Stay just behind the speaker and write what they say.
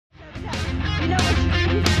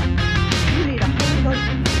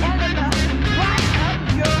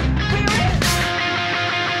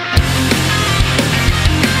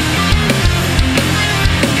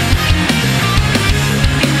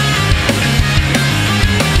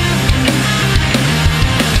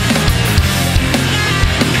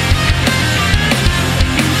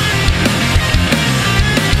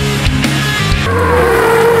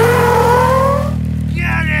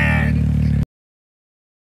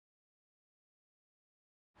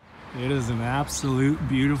It is an absolute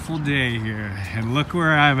beautiful day here, and look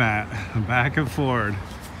where I'm at, back and forward.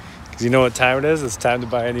 Because you know what time it is? It's time to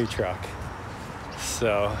buy a new truck.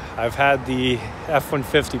 So I've had the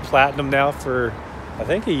F150 Platinum now for I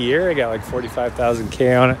think a year. I got like 45,000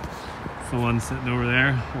 K on it. It's the one sitting over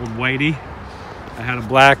there, old Whitey. I had a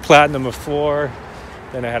black Platinum before,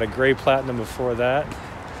 then I had a gray Platinum before that.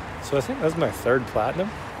 So I think that was my third Platinum.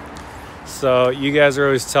 So you guys are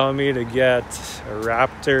always telling me to get a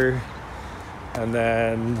Raptor, and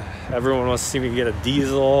then everyone wants to see me get a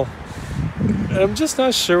diesel. And I'm just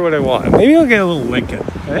not sure what I want. Maybe I'll get a little Lincoln,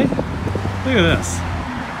 eh? Look at this.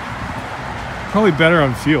 Probably better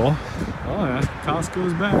on fuel. Oh yeah, cost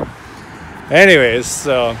goes back. Anyways,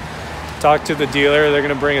 so talked to the dealer. They're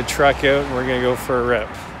gonna bring a truck out and we're gonna go for a rip.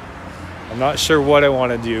 I'm not sure what I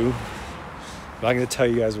want to do, but I'm gonna tell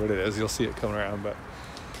you guys what it is. You'll see it coming around, but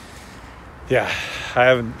yeah, I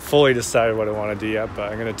haven't fully decided what I want to do yet,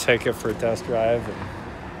 but I'm going to take it for a test drive and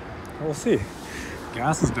we'll see.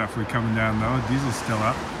 Gas is definitely coming down though. Diesel's still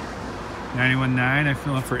up. 91.9. I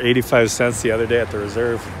filled up for 85 cents the other day at the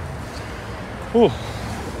reserve. Whew.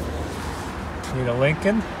 Need a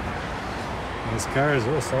Lincoln. This car is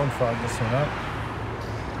real sun fog this one up.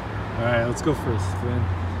 Alright, let's go for a spin.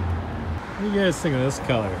 What do you guys think of this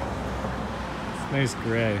color? It's nice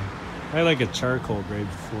gray. I like a charcoal gray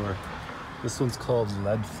before. This one's called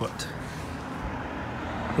Leadfoot.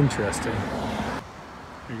 Interesting.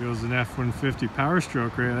 Here goes an F150 Power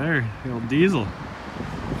Stroke right there. The old diesel.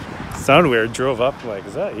 Sounded weird. Drove up like,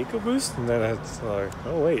 is that EcoBoost? And then it's like,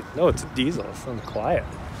 oh wait, no, it's a diesel. It sounds quiet.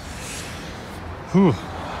 Whew.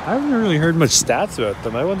 I haven't really heard much stats about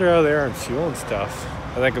them. I wonder how they are in fuel and stuff.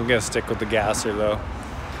 I think I'm gonna stick with the gasser though.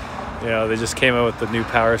 You know, they just came out with the new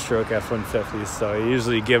Power Stroke F150, so I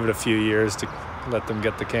usually give it a few years to let them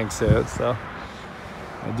get the kinks out. So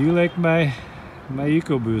I do like my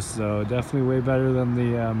EcoBoost though. Definitely way better than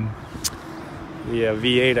the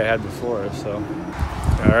V8 I had before. So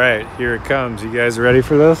all right, here it comes. You guys ready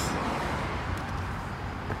for this?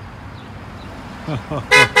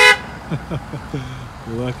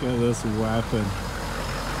 Look at this weapon.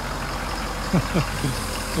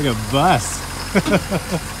 Like a bus.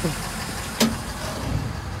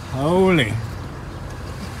 Holy.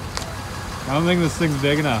 I don't think this thing's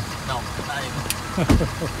big enough. No, not even.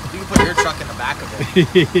 You can put your truck in the back of it.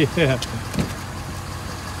 Yeah.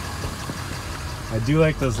 I do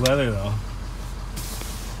like this leather though.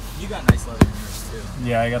 You got nice leather in yours too.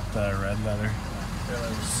 Yeah, I got the red leather. Their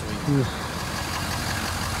leather's sweet.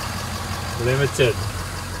 Limited.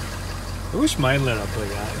 I wish mine lit up like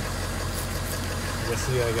that. I guess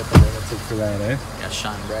you gotta get the limited for that, eh? Yeah,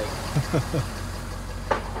 shine bright.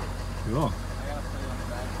 Cool.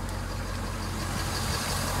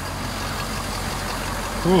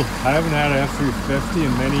 Ooh, I haven't had an F350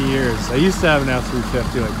 in many years. I used to have an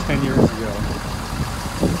F350 like 10 years ago.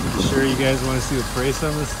 Sure you guys want to see the price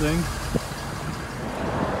on this thing?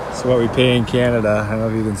 It's what we pay in Canada. I don't know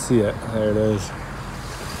if you can see it. There it is.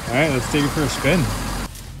 Alright, let's take it for a spin.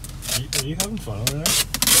 Are you having fun over there?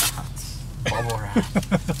 Bubble wrap.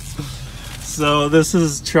 So this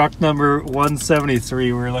is truck number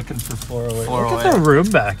 173. We're looking for 408. 408. Look at the room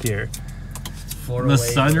back here. 408 the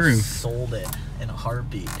sunroof. Sold it in a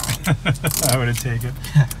heartbeat. I would have taken it.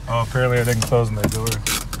 Oh, apparently I didn't close my door.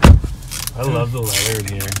 I love the leather in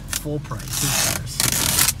here. Full price.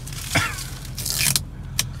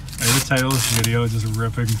 I'm gonna title this video just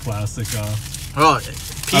ripping plastic off. Oh,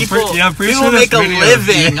 people sure make a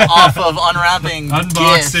living off of unwrapping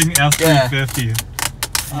unboxing F350. Yeah.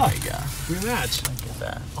 Oh my god. We match. Look at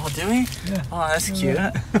that. Oh, do we? Yeah. Oh, that's cute.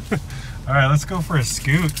 Alright, let's go for a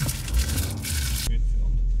scoot.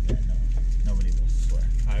 Nobody will swear.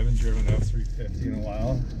 I haven't driven an F350 in a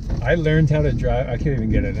while. I learned how to drive. I can't even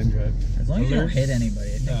get it in drive. As long as you don't hit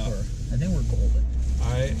anybody, I think we're golden.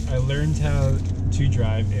 I learned how to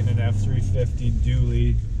drive in an F350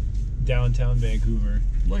 dually downtown Vancouver.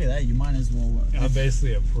 Look at that, you might as well. I'm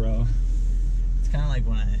basically a pro. It's kind of like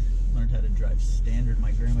when I learned how to drive standard.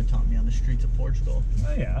 My grandma taught me on the streets of Portugal.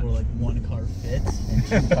 Oh yeah. Where like one car fits and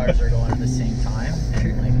two cars are going at the same time.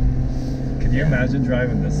 And like, can you imagine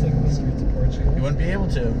driving this thing on the streets of Portugal? You wouldn't be able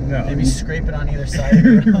to. No. Maybe scrape it on either side of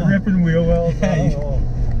your ripping wheel wells. Yeah,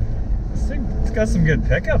 This thing, it's got some good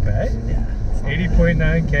pickup, eh? Yeah.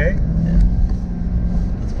 80.9K. Yeah.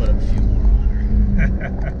 Let's put a few more on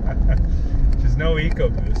her. There's no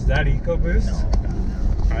EcoBoost. Is that EcoBoost? No,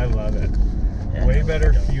 God, no. I love it. Yeah, way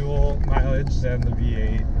better fuel mileage than the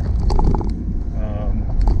V8.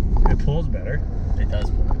 It pulls better. It does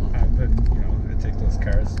pull. I've been, I take those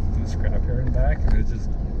cars to the scrapyard in the back and it just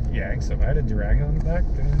yanks them. I had a Durango in the back,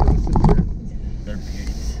 didn't even listen to it. They're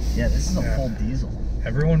beauties. Yeah, this is a full diesel.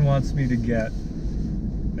 Everyone wants me to get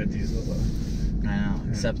a diesel though. I know,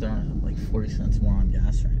 except they're like 40 cents more on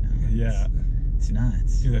gas right now. Yeah. It's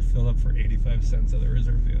nuts. Dude, I filled up for 85 cents at the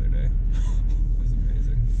reserve the other day. It was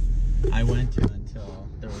amazing. I went to until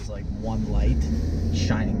there was like one light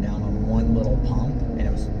shining down on one little pump, and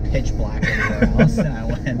it was pitch black everywhere else. And I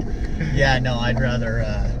went, yeah, no, I'd rather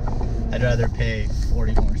pay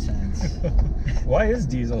 40 more cents. Why is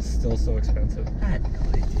diesel still so expensive? I had no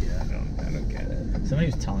idea. I don't get it. Somebody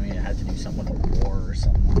was telling me it had to do something with a war or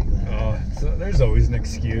something like that. Oh, so there's always an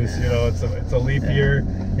excuse, you know. It's a leap year.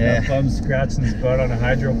 Yeah. Bum's scratching his butt on a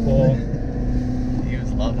hydro pole. He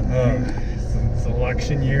was loving it. It's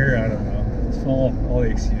election year. I don't know. It's full of all the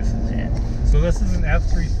excuses. Yeah. So this is an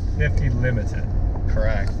F350 Limited.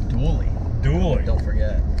 Correct. Dually. Don't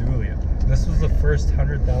forget. Dually. This was the first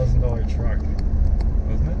 $100,000 truck,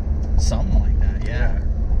 wasn't it? Something like that. Yeah.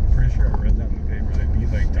 I'm pretty sure I read that in the paper. They beat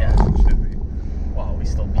like Dodge and Chevy. Wow, we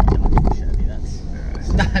still beat Dodge and Chevy. That's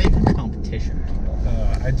not even competition, people.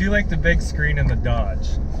 I do like the big screen in the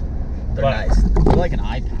Dodge. They're nice. They're like an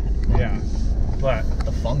iPad. Yeah, but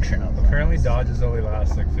the function of them. Apparently Dodges only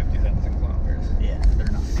last like 50,000 kilometers. Yeah, they're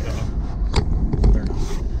not good. So, they're not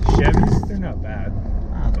good. Chevys, they're not bad.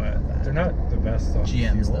 But they're not the best on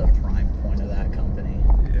GM's fuel. the prime point of that company.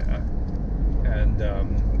 Yeah, and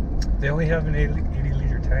they only have an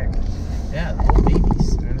 80-liter tank. Yeah, the little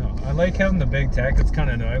babies. I know. I like having the big tank. It's kind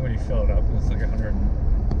of annoying when you fill it up and it's like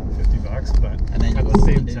 $150, but and then at the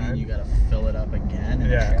same time, you gotta fill it up again.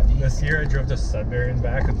 Yeah, this year I drove to Sudbury and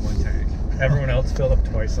back with one tank. Everyone else filled up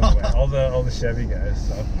twice on the way. All the Chevy guys.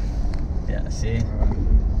 So yeah, see,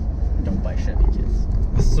 don't buy Chevy, kids.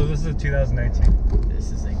 So this is a 2019.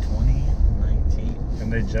 This is a 2019.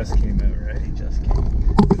 And they just came out, right? They just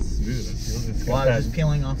came. It's smooth. It's Well, I was just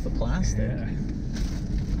peeling off the plastic. Yeah.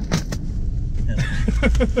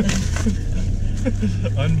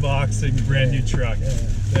 Unboxing brand new truck.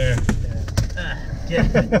 There.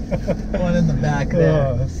 One in the back there.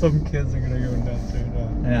 Oh, some kids are gonna go nuts right now.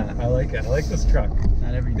 Yeah. I like it. I like this truck.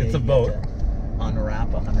 Not every day. It's a boat.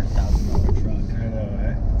 Unwrap a $100,000 truck. I know,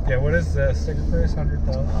 eh? Yeah, what is the sticker price?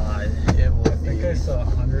 100,000? It will I think I saw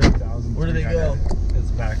 100,000. Where do they go?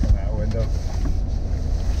 It's back on that window.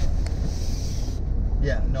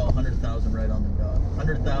 Yeah, no, 100,000 right on the dot.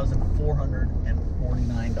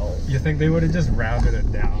 $100,449. You think they would have just rounded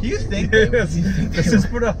it down? You think they would? Let's just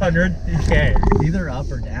put 100K. Either up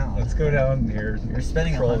or down. Let's go down here. You're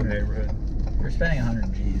spending the neighborhood. You're spending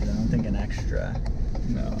 100 G's. I don't think an extra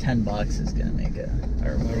 $10 is gonna make it. I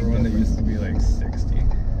remember when they used to be like 60.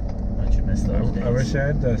 Don't you miss those days? I wish I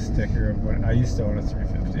had the sticker of when I used to own a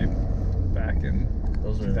 350 back in.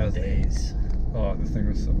 Those were the days. Oh, this thing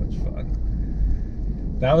was so much fun.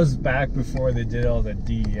 That was back before they did all the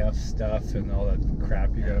DEF stuff and all that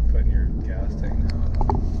crap you gotta put in your gas tank.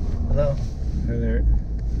 Hello. Hey there.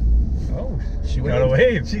 Oh, she got a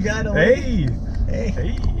wave. She got a wave. Hey,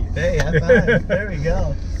 high five. There we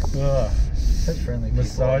go. Such friendly people.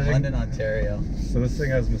 Massaging. London, Ontario. So this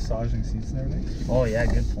thing has massaging seats and everything? Oh yeah,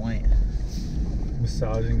 good point.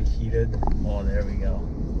 Massaging, heated. Oh, there we go.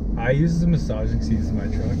 I use the massaging seats in my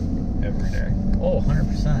truck every day. Oh,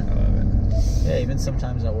 100%. I love it. Yeah, even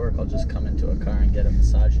sometimes at work, I'll just come into a car and get a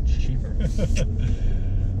massage. It's cheaper.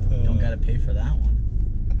 Don't gotta pay for that one.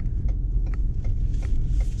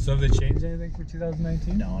 So have they changed anything for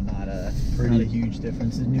 2019? No, not a huge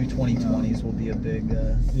difference. The new 2020s will be a big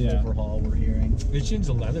overhaul, we're hearing. They changed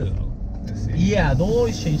the leather though. Yeah, they'll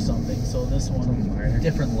always change something. So this one,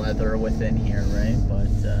 different leather within here, right? But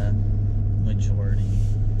majority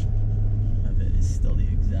of it is still the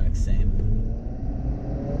exact same.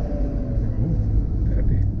 Ooh,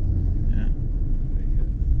 peppy. Yeah.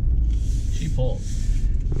 She pulls.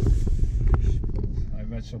 I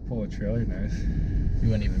bet she'll pull a trailer nice. You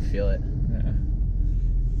wouldn't even feel it. Yeah.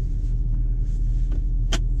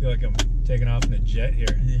 I feel like I'm taking off in a jet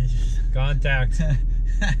here. Contact.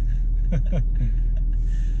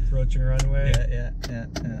 Approaching runway. Yeah.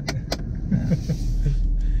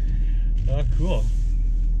 Oh, cool.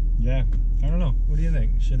 Yeah. I don't know. What do you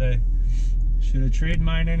think? Should I trade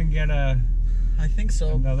mine in and get I think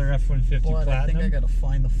so. Another F150 Platinum? I think I gotta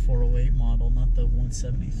find the 408 model, not the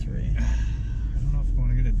 173. I don't know if I want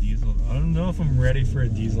to get a diesel. I don't know if I'm ready for a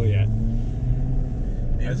diesel yet.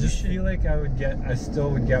 Maybe I just feel like I still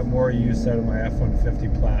would get more use out of my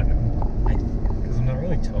F150 Platinum. Because I'm not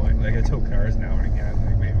really towing. Like I tow cars now and again,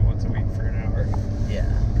 like maybe once a week for an hour. Yeah.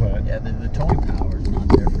 But yeah, the towing power is not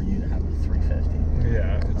there for you to have a 350.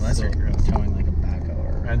 Yeah. Unless you're towing like a backhoe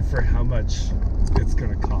or... And for how much it's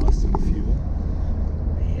going to cost in fuel.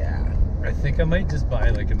 Yeah. I think I might just buy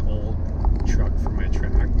like an old truck for my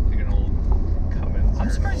track, like an old Cummins. I'm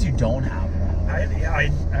surprised you don't have one. I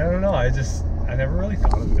don't know. I never really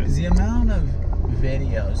thought of it. Because the amount of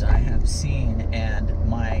videos I have seen and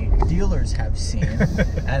my dealers have seen,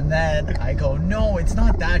 and then I go, no, it's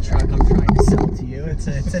not that truck I'm trying to sell to you. It's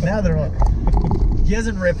another one. He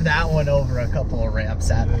hasn't ripped that one over a couple of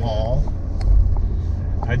ramps at all.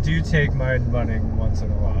 I do take mine running once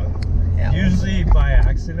in a while. Yeah, usually by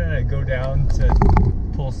accident, I go down to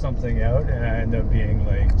pull something out and I end up being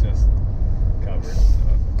like just covered. So.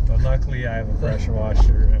 But luckily I have a pressure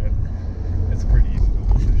washer and it's pretty easy to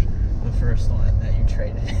wash. The first one that you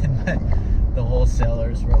traded in, the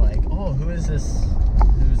wholesalers were like, oh, who is this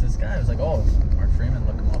guy? I was like, oh, Mark Freeman,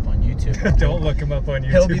 look him up on YouTube. Don't look him up on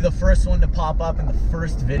YouTube. He'll be the first one to pop up, and the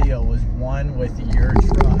first video was one with your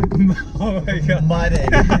truck. Oh my God. Mudding.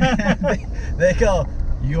 they go,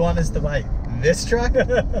 you want us to buy this truck?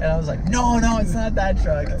 And I was like, no, it's not that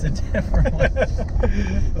truck. It's a different one.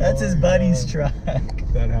 That's his buddy's truck.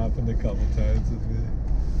 That happened a couple times with me.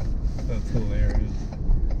 That's hilarious.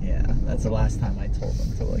 Yeah, that's the last time I told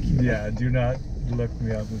them to look you up. Yeah, do not look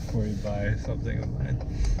me up before you buy something of mine.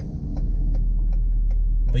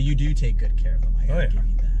 But you do take good care of them. I gotta give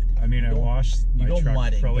you that. I mean, I wash my truck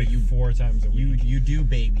mudding, probably 4 times a week. You do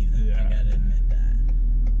baby them. Yeah. I gotta admit that.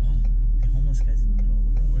 Oh, the homeless guy's in the middle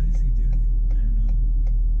of the road. What is he doing? I don't know.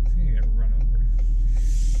 He's gonna get run over.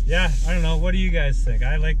 Yeah, I don't know. What do you guys think?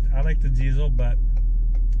 I like the diesel, but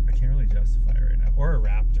I can't really justify it right now. Or a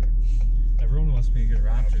Raptor. Everyone wants me to get a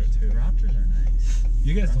Raptor too. Raptors are nice.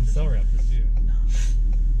 You guys don't sell Raptors, do you? No,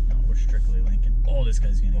 we're strictly Lincoln. Oh, this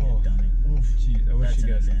guy's gonna get done. Oof. Jeez, I wish you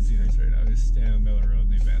guys could see this right now. Just stand in the middle of the road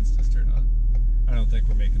and the advanced just turned on. I don't think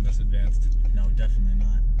we're making this advanced. No, definitely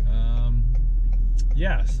not.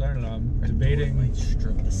 Yeah, so I don't know. I'm debating. Might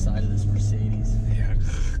strip the side of this Mercedes. Yeah.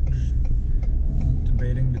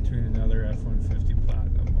 Debating between another F150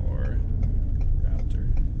 Platinum or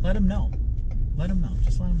Raptor. Let him know. Let him know.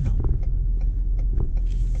 Just let him know.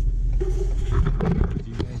 Do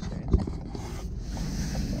you guys change?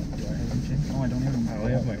 Do I have them change? Oh, I don't even. I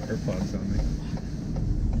only have my AirPods on me.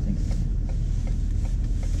 I think.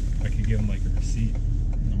 I could give them like a receipt.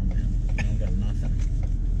 No, man. I don't got nothing.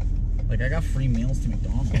 Like, I got free meals to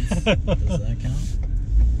McDonald's. Does that count?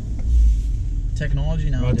 Technology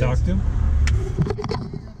nowadays. Want to talk to him?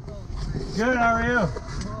 Good, how are you?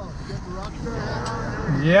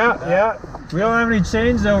 Yeah. We don't have any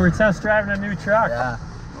change though. We're test driving a new truck. Yeah.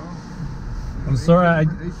 I'm sorry.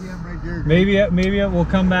 Maybe it will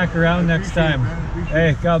come back around next time.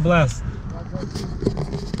 Hey, God bless.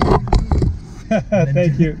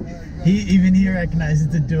 Thank you. He recognizes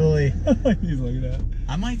the dually. He's looking at it.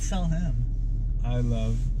 I might sell him. I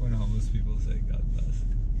love when homeless people say God bless.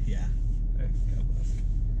 Yeah. Hey, God bless.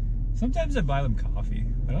 Sometimes I buy them coffee.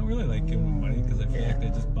 I don't really like giving them money because I feel like they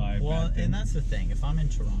just buy. Well, and that's the thing. If I'm in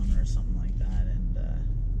Toronto or something like that, and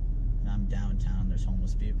I'm downtown, there's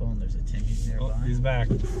homeless people, and there's a Timmy's nearby. Oh, he's back.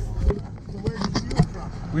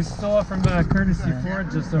 We stole it from Courtesy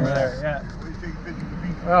Ford just over there. Yeah.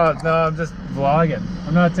 Oh no, I'm just vlogging.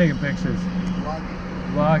 I'm not taking pictures.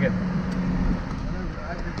 Vlogging.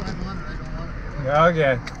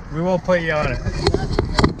 Okay, we won't put you on it.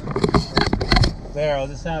 There, I'll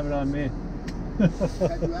just have it on me. Do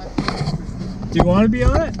you want to be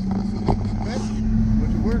on it?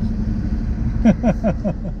 What's it worth?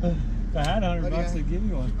 If I had $100 bucks, I'd give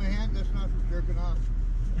you one. My hand, that's not for jerking off.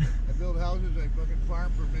 I build houses, I fucking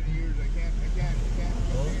farm for many years. I can't.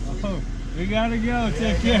 Oh, we gotta go.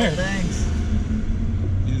 Take care. Thanks.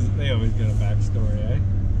 They always get a backstory, eh?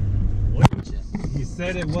 He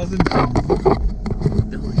said it wasn't from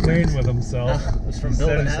playing with himself. It was from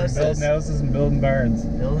building houses. Building houses and building barns.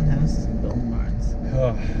 Building houses and building barns.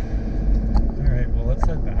 Oh. Alright, well let's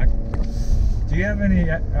head back. Do you have any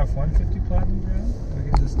F150 Platinum around? We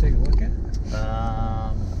can just take a look at?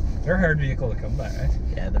 They're a hard vehicle to come by, eh?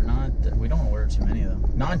 Yeah, they're not. We don't order too many of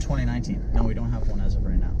them. Not in 2019. No, we don't have one as of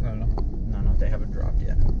right now. No. No, they haven't dropped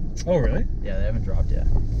yet. Oh, really? Yeah, they haven't dropped yet.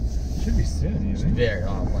 Should be soon, you think? Very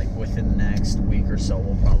like within the next week or so,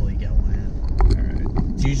 we'll probably get one in.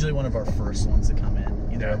 Alright. It's usually one of our first ones to come in,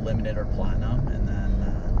 either a limited or platinum, and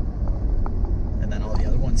then all the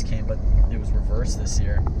other ones came, but it was reversed this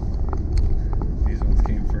year. These ones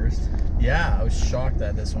came first? Yeah, I was shocked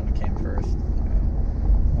that this one came first.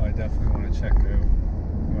 Well, I definitely want to check it out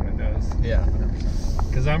when it does. Yeah, 100%.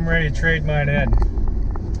 Because I'm ready to trade mine in.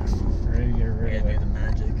 Ready to get rid of it. Do the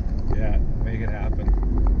magic. Yeah, make it happen.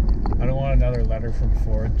 I don't want another letter from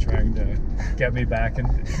Ford trying to get me back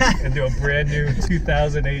into a brand new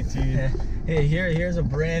 2018 hey, here's a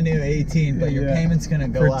brand new 18, but your payment's gonna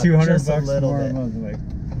go for up 200 just bucks a little more bit. a month. I'm like,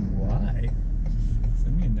 why? I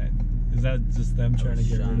mean, is that just them trying to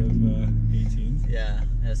get rid of 18s? Yeah,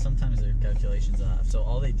 sometimes their calculations off. So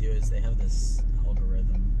all they do is they have this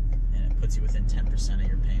algorithm, and it puts you within 10% of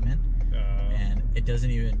your payment, and it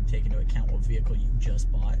doesn't even take into account what vehicle you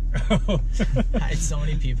just bought. I had so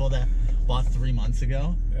many people that bought 3 months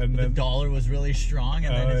ago, and the dollar was really strong,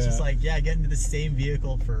 and then it's just like, yeah, get into the same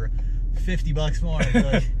vehicle for 50 bucks more.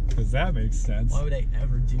 Like, because that makes sense. Why would I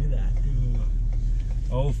ever do that?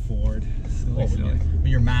 Oh, Ford. Silly. When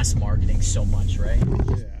you're mass marketing so much, right?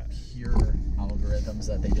 Yeah. Pure algorithms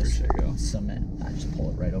that they just submit. I just pull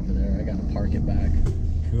it right over there. I gotta park it back.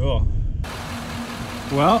 Cool.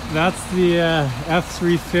 Well, that's the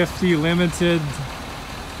F350 Limited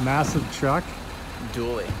massive truck.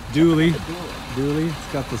 Dually. Dually.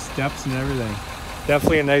 It's got the steps and everything.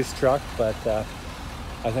 Definitely a nice truck, but I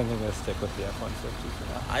think I'm going to stick with the F150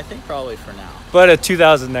 for now. I think probably for now. But a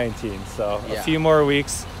 2019, so yeah. A few more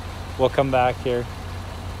weeks, we'll come back here.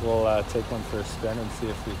 We'll take one for a spin and see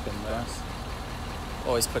if we can...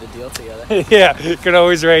 always put a deal together. Yeah, you can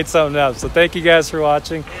always rate something up. So thank you guys for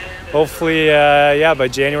watching. Hopefully, yeah, by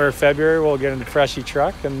January or February, we'll get in the freshy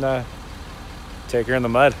truck and take her in the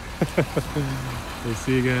mud. We'll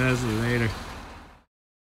see you guys later.